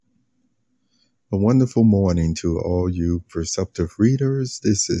A wonderful morning to all you perceptive readers.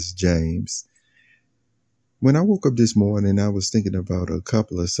 This is James. When I woke up this morning, I was thinking about a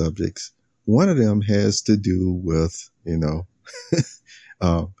couple of subjects. One of them has to do with,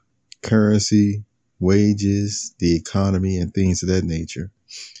 uh, currency, wages, the economy, and things of that nature.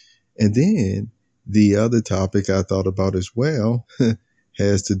 And then the other topic I thought about as well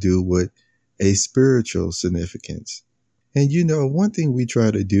has to do with a spiritual significance. And one thing we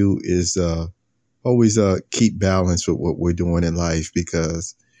try to do is always keep balance with what we're doing in life,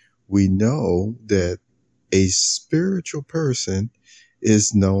 because we know that a spiritual person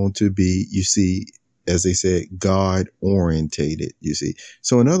is known to be, you see, as they said, God orientated, you see.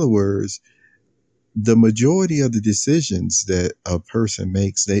 So in other words, the majority of the decisions that a person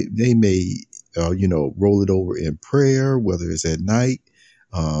makes, they may, roll it over in prayer, whether it's at night,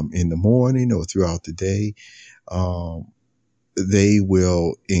 in the morning, or throughout the day. They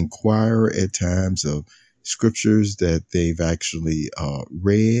will inquire at times of scriptures that they've actually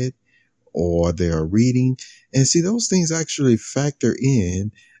read or they are reading. And see, those things actually factor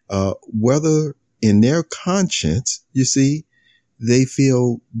in whether in their conscience, you see, they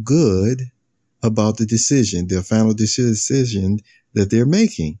feel good about the decision, their final decision that they're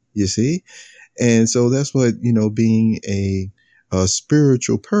making, you see. And so that's what, being a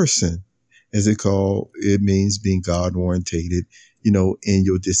spiritual person, as it means being God orientated, in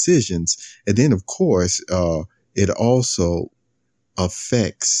your decisions. And then, of course, it also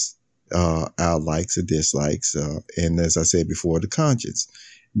affects our likes and dislikes. And as I said before, the conscience.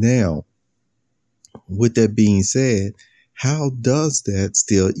 Now, with that being said, how does that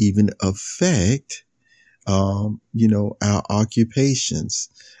still even affect, our occupations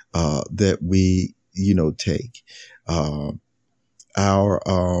that we, take? Our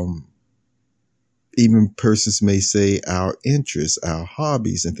even persons may say our interests, our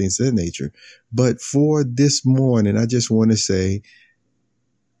hobbies, and things of that nature. But for this morning, I just want to say,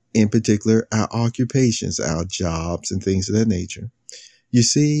 in particular, our occupations, our jobs, and things of that nature. You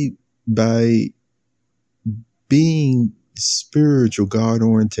see, by being spiritual, God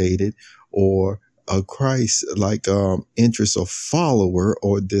orientated, or a Christ like interest or follower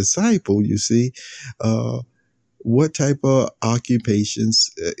or disciple, you see, what type of occupations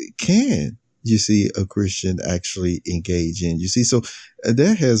can you see a Christian actually engage in? You see, so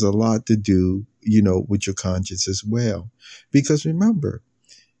that has a lot to do, with your conscience as well. Because remember,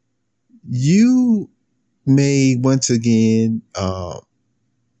 you may, once again,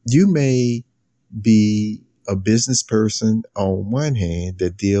 you may be a business person on one hand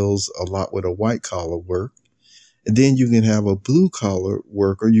that deals a lot with a white collar work. And then you can have a blue collar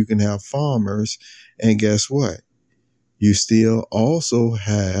worker. You can have farmers. And guess what? You still also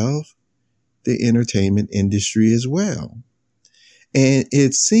have the entertainment industry as well. And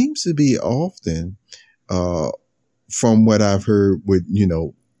it seems to be often, from what I've heard with,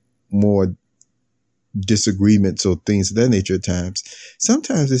 more disagreements or things of that nature at times,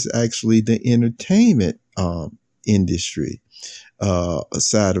 sometimes it's actually the entertainment industry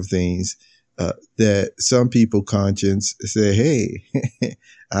side of things that some people conscience say, hey,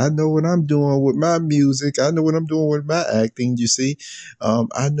 I know what I'm doing with my music. I know what I'm doing with my acting. You see,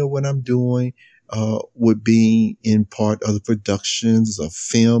 I know what I'm doing with being in part of the productions of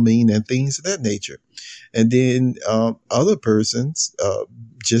filming and things of that nature. And then other persons,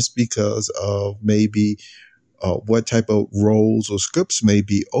 just because of maybe what type of roles or scripts may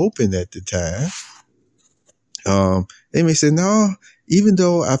be open at the time, they may say, no, even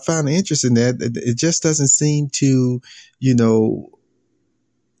though I found interest in that, it just doesn't seem to,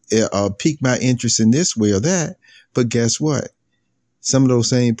 pique my interest in this way or that. But guess what? Some of those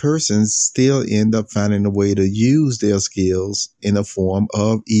same persons still end up finding a way to use their skills in the form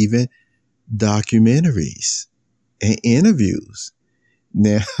of even documentaries and interviews.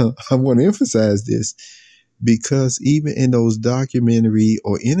 Now, I want to emphasize this, because even in those documentary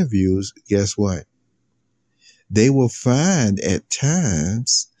or interviews, guess what? They will find at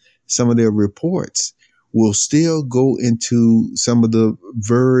times some of their reports will still go into some of the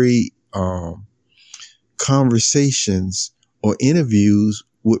very conversations or interviews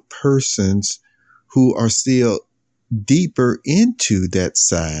with persons who are still deeper into that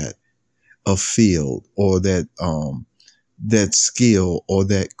side of field, or that skill or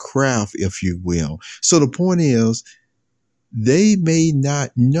that craft, if you will. So the point is, they may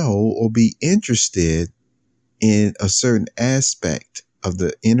not know or be interested in a certain aspect of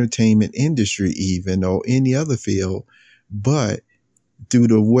the entertainment industry, even, or any other field, but through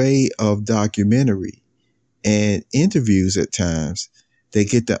the way of documentary and interviews at times, they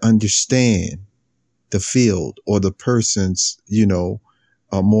get to understand the field or the person's,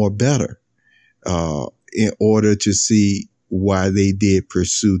 more better. in order to see why they did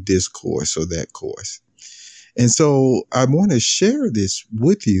pursue this course or that course. And so I want to share this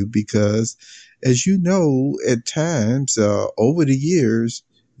with you because, as you know, at times over the years,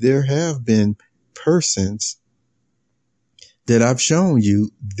 there have been persons that I've shown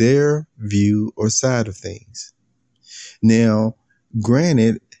you their view or side of things. Now,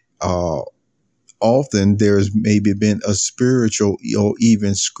 granted, often there's maybe been a spiritual or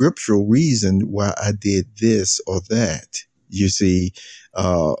even scriptural reason why I did this or that, you see,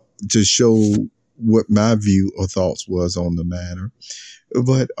 to show what my view or thoughts was on the matter.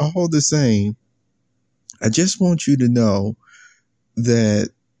 But all the same, I just want you to know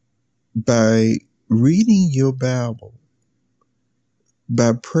that by reading your Bible,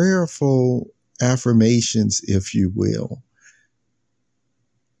 by prayerful affirmations, if you will,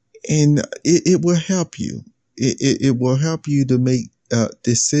 and it will help you. It will help you to make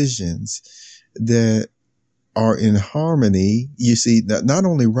decisions that are in harmony, you see, not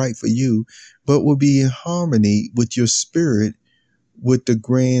only right for you, but will be in harmony with your spirit, with the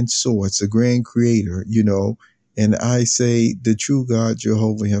grand source, the grand creator, you know, and I say the true God,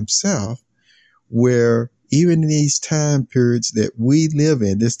 Jehovah himself, where even in these time periods that we live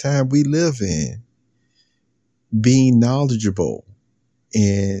in, this time we live in, being knowledgeable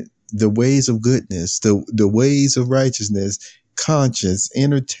in the ways of goodness, the ways of righteousness, conscience,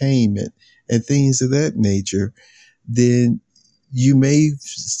 entertainment, and things of that nature, then you may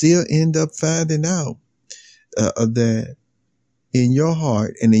still end up finding out that in your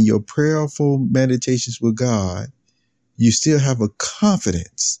heart and in your prayerful meditations with God, you still have a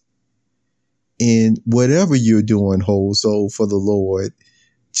confidence in whatever you're doing whole soul for the Lord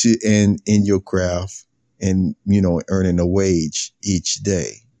and in your craft and, you know, earning a wage each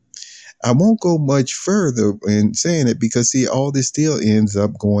day. I won't go much further in saying it because, see, all this still ends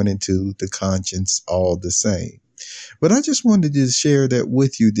up going into the conscience all the same. But I just wanted to share that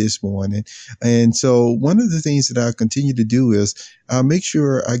with you this morning. And so one of the things that I continue to do is I'll make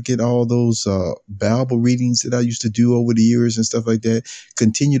sure I get all those Bible readings that I used to do over the years and stuff like that,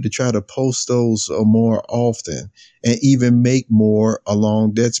 continue to try to post those more often and even make more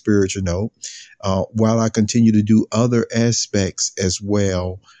along that spiritual note, while I continue to do other aspects as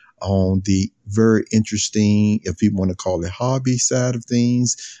well on the very interesting, if people want to call it hobby side of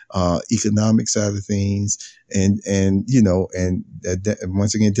things, economic side of things, and you know, and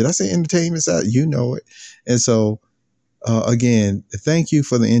once again, did I say entertainment side? You know it. And so, again, thank you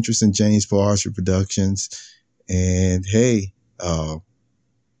for the interest in James Paul Archer Productions. And hey,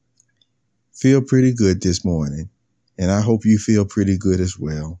 feel pretty good this morning. And I hope you feel pretty good as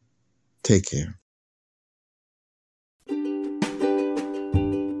well. Take care.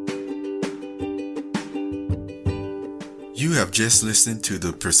 You have just listened to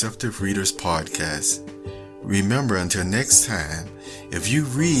the Perceptive Readers Podcast. Remember, until next time, if you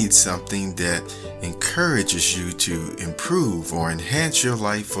read something that encourages you to improve or enhance your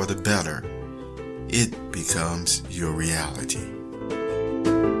life for the better, it becomes your reality.